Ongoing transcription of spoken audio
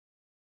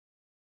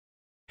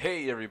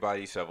Hey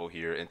everybody, Sevuhl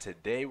here, and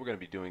today we're going to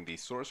be doing the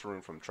source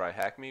room from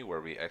TryHackMe, where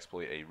we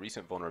exploit a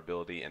recent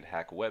vulnerability and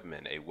hack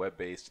Webmin, a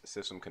web-based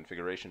system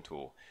configuration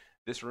tool.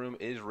 This room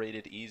is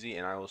rated easy,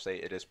 and I will say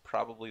it is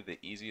probably the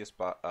easiest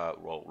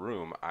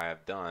room I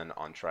have done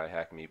on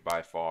TryHackMe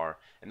by far,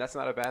 and that's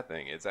not a bad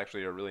thing. It's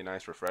actually a really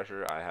nice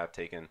refresher. I have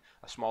taken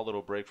a small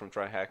little break from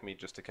TryHackMe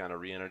just to kind of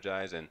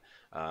re-energize and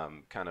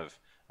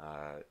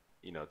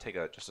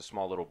take just a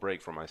small little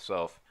break for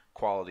myself,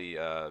 quality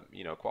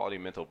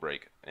mental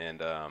break. And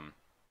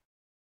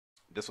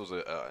this was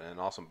an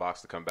awesome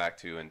box to come back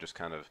to and just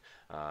kind of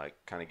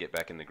get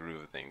back in the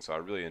groove of things. So I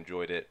really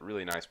enjoyed it.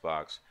 Really nice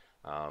box.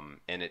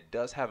 And it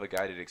does have a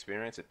guided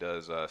experience. It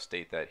does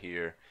state that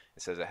here.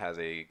 It says it has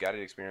a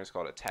guided experience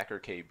called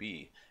Attacker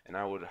KB, and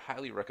I would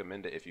highly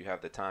recommend it if you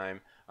have the time.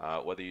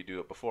 Whether you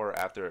do it before or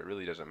after, it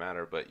really doesn't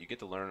matter. But you get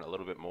to learn a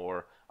little bit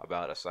more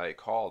about a site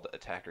called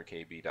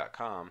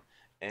AttackerKB.com,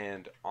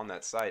 and on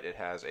that site it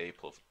has a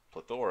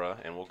plethora,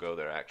 and we'll go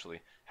there actually,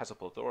 has a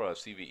plethora of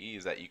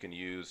CVEs that you can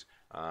use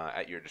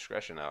at your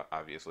discretion,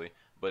 obviously,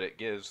 but it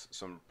gives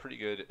some pretty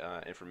good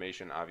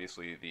information.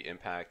 Obviously, the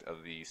impact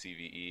of the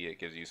CVE, it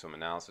gives you some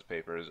analysis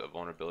papers, of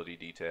vulnerability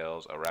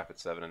details, a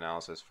Rapid7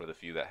 analysis for the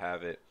few that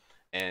have it,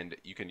 and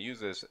you can use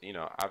this,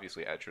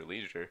 obviously at your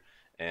leisure,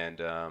 and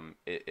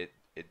it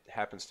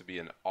happens to be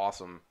an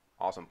awesome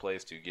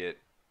place to get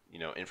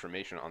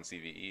information on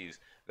CVEs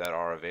that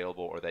are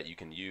available or that you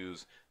can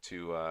use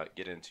to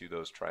get into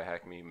those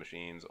TryHackMe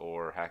machines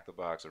or Hack the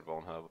Box or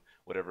VulnHub,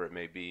 whatever it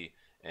may be,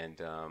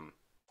 and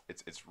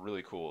it's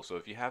really cool. So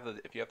if you have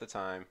the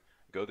time,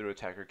 go through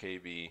Attacker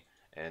KB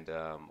and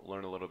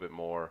learn a little bit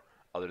more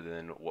other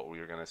than what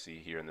we're going to see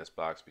here in this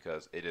box,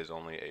 because it is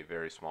only a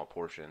very small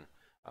portion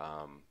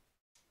um,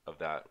 of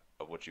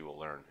what you will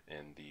learn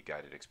in the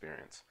guided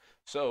experience.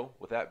 So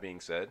with that being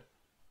said,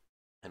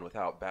 and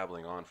without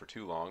babbling on for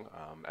too long,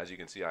 as you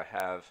can see, I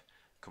have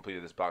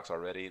completed this box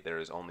already. There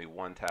is only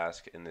one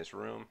task in this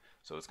room,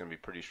 so it's going to be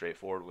pretty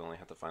straightforward. We only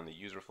have to find the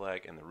user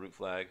flag and the root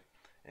flag,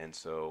 and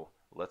so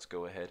let's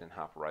go ahead and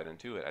hop right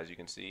into it. As you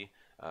can see,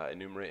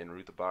 enumerate and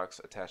root the box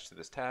attached to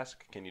this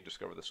task. Can you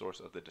discover the source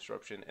of the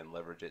disruption and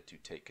leverage it to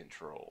take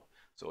control?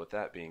 So with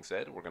that being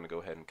said, we're going to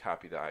go ahead and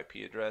copy the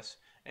IP address,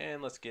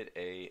 and let's get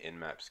a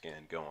nmap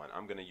scan going.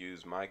 I'm going to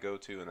use my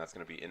go-to, and that's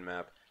going to be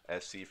nmap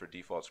SC for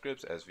default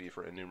scripts, SV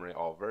for enumerate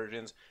all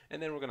versions,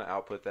 and then we're going to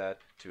output that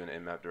to an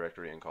nmap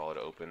directory and call it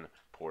open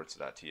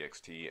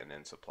ports.txt and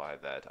then supply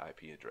that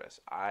IP address.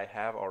 I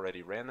have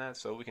already ran that,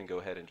 so we can go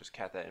ahead and just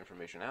cat that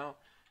information out,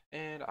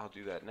 and I'll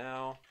do that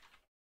now.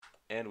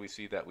 And we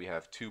see that we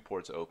have two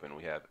ports open.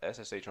 We have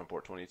SSH on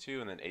port 22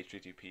 and then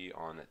HTTP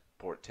on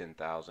port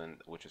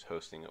 10,000, which is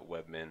hosting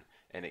Webmin,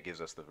 and it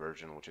gives us the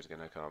version, which is going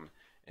to come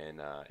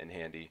in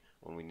handy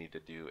when we need to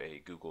do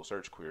a Google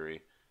search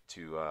query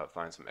to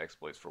find some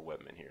exploits for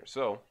Webmin here.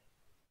 So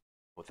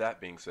with that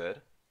being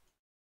said,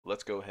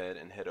 let's go ahead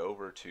and head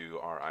over to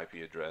our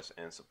IP address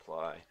and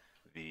supply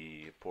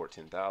the port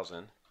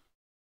 10,000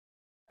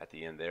 at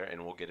the end there,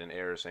 and we'll get an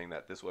error saying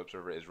that this web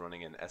server is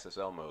running in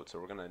SSL mode. So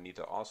we're going to need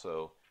to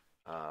also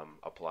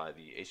apply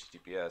the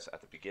HTTPS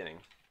at the beginning,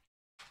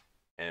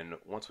 and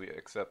once we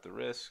accept the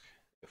risk,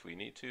 if we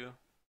need to,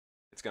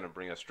 it's going to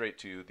bring us straight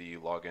to the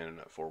login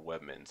for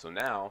Webmin. So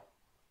now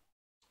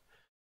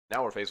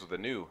we're faced with a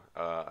new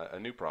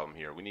problem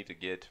here. We need to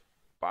get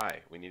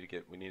we need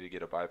to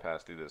get a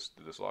bypass through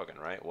this login,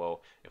 right?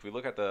 Well, if we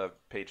look at the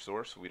page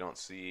source, we don't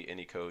see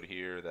any code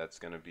here that's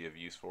going to be of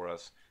use for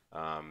us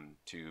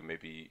to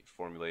maybe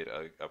formulate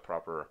a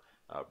proper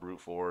brute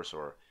force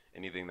or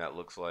anything that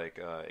looks like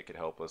it could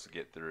help us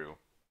get through.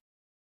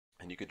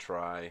 And you could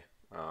try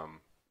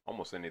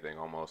almost anything.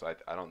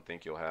 I don't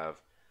think you'll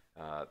have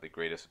the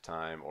greatest of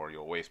time, or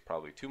you'll waste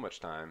probably too much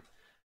time.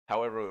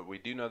 However, we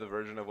do know the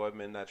version of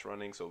Webmin that's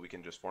running, so we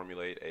can just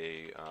formulate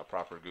a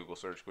proper Google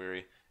search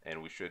query,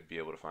 and we should be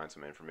able to find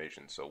some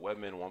information. So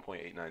Webmin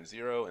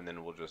 1.890, and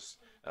then we'll just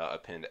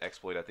append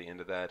exploit at the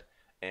end of that.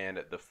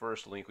 And the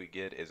first link we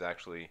get is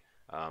actually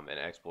an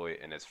exploit,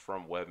 and it's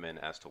from Webmin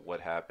as to what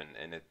happened.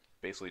 And it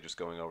basically just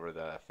going over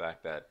the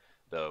fact that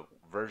the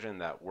version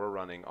that we're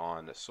running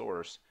on the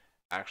source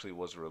actually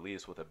was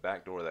released with a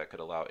backdoor that could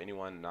allow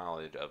anyone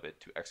knowledge of it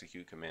to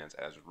execute commands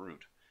as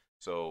root.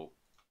 So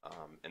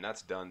and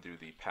that's done through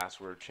the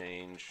password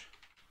change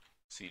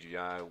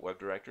CGI web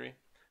directory.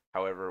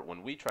 However,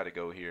 when we try to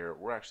go here,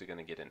 we're actually going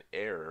to get an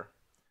error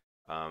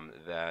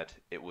that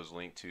it was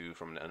linked to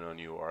from an unknown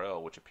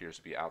URL, which appears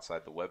to be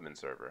outside the Webmin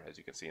server, as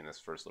you can see in this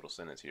first little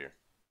sentence here.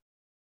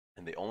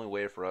 And the only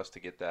way for us to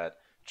get that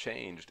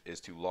changed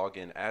is to log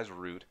in as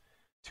root,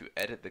 to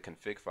edit the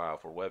config file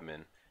for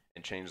Webmin,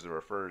 and change the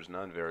refers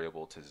none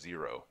variable to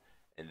 0.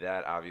 And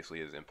that obviously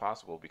is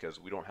impossible because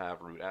we don't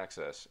have root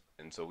access,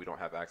 and so we don't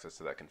have access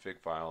to that config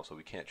file, so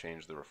we can't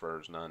change the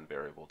refers none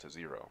variable to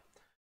 0.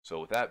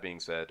 So with that being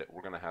said,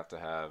 we're going to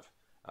have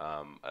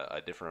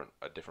a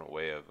different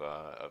way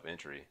of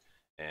entry,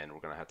 and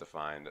we're going to have to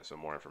find some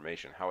more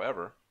information.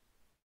 However,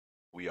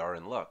 we are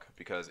in luck,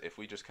 because if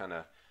we just kind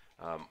of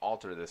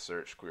alter this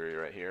search query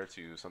right here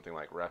to something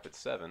like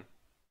Rapid7,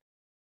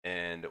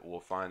 and we'll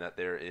find that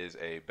there is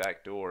a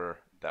backdoor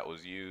that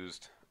was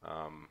used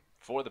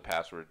for the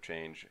password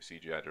change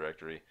CGI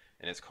directory,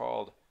 and it's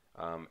called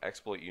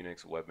exploit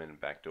Unix Webmin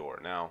backdoor.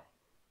 Now,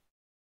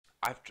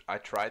 I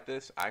tried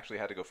this. I actually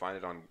had to go find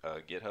it on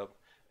GitHub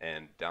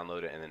and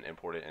download it and then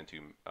import it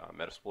into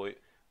Metasploit,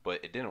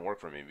 but it didn't work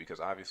for me because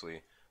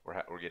obviously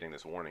we're getting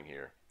this warning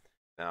here.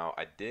 Now,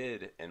 I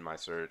did in my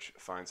search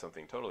find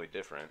something totally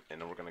different, and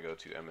then we're going to go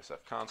to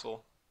MSF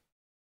console,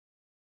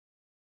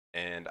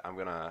 and I'm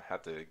going to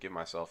have to give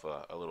myself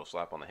a little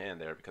slap on the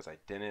hand there because I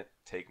didn't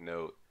take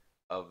note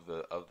of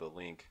the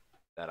link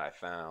that I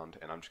found,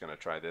 and I'm just going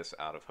to try this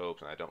out of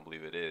hopes, and I don't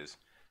believe it is,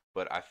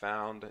 but I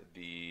found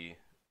the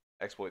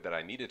exploit that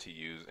I needed to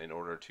use in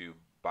order to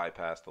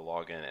bypass the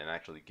login and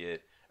actually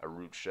get a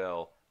root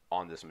shell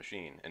on this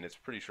machine. And it's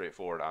pretty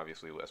straightforward,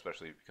 obviously,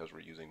 especially because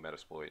we're using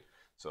Metasploit,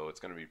 so it's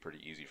going to be pretty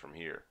easy from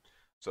here.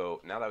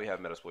 So now that we have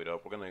Metasploit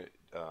up, we're going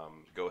to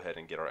go ahead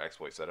and get our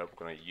exploit set up.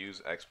 We're going to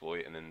use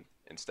exploit, and then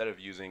instead of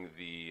using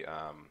the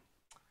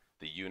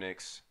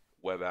Unix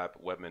web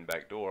app Webmin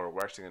backdoor,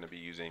 we're actually going to be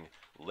using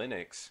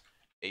Linux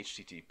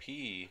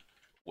HTTP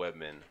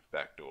Webmin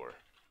backdoor.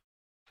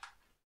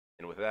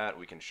 And with that,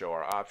 we can show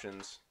our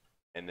options,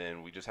 and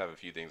then we just have a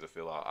few things to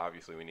fill out.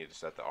 Obviously, we need to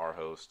set the R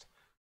host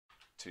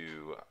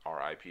to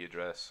our IP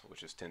address,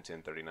 which is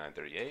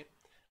 10.10.39.38.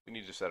 We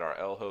need to set our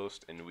L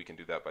host, and we can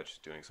do that by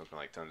just doing something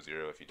like ton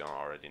 0 if you don't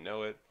already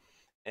know it.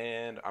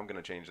 And I'm going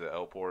to change the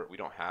L port. We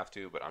don't have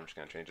to, but I'm just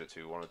going to change it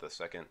to one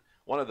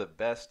of the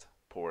best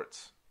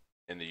ports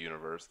in the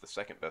universe, the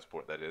second best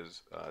port that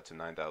is, to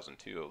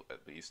 9002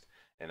 at least,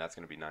 and that's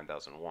going to be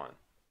 9001.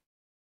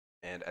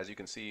 And as you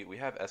can see, we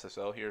have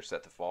SSL here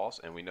set to false,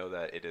 and we know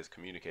that it is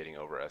communicating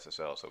over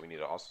SSL, so we need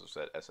to also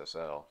set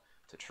SSL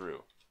to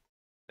true.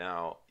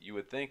 Now, you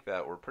would think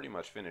that we're pretty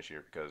much finished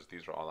here because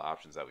these are all the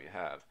options that we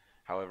have.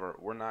 However,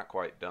 we're not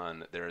quite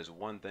done. There is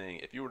one thing.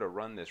 If you were to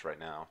run this right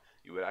now,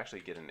 you would actually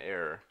get an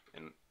error,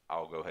 and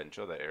I'll go ahead and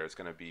show that error. It's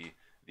going to be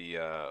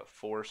the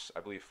force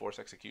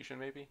execution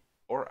maybe?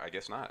 Or I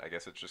guess not. I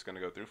guess it's just going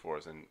to go through for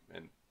us and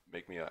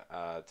make me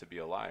to be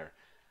a liar.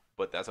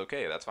 But that's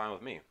okay. That's fine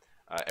with me.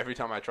 Every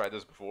time I tried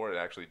this before, it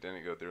actually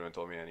didn't go through and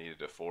told me I needed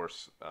to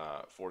force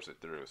it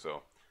through.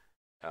 So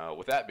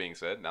with that being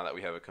said, now that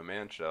we have a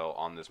command shell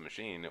on this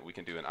machine, we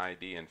can do an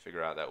ID and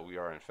figure out that we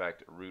are in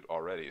fact root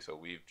already. So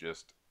we've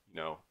just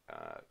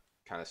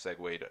kind of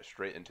segued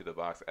straight into the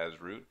box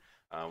as root.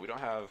 We don't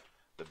have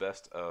the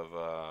best of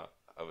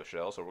a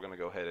shell, so we're going to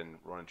go ahead and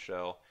run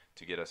shell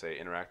to get us a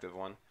interactive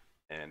one.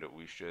 And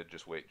we should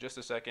just wait just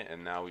a second,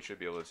 and now we should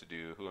be able to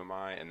do who am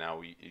I, and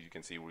now you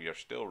can see we are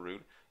still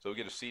root. So we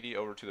get a cd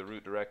over to the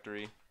root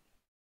directory,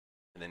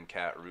 and then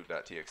cat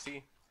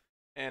root.txt,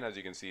 and as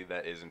you can see,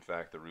 that is in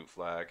fact the root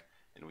flag.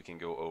 And we can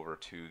go over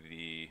to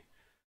the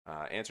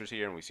answers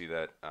here, and we see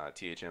that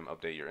thm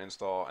update your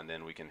install, and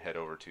then we can head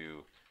over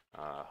to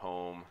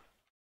home,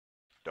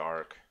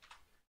 dark,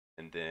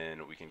 and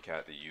then we can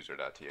cat the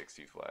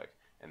user.txt flag,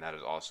 and that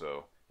is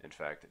also in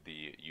fact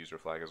the user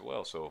flag as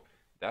well. So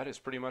that is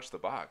pretty much the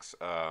box.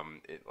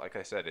 Like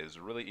I said, it is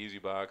a really easy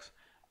box.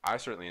 I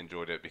certainly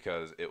enjoyed it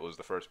because it was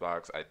the first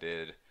box I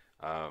did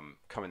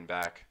coming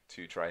back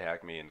to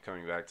TryHackMe and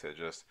coming back to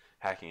just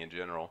hacking in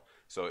general.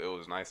 So it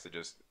was nice to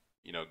just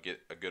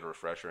get a good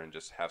refresher and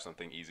just have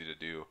something easy to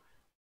do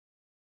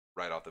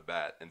right off the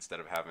bat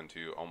instead of having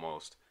to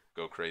almost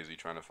go crazy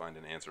trying to find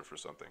an answer for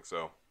something.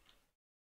 So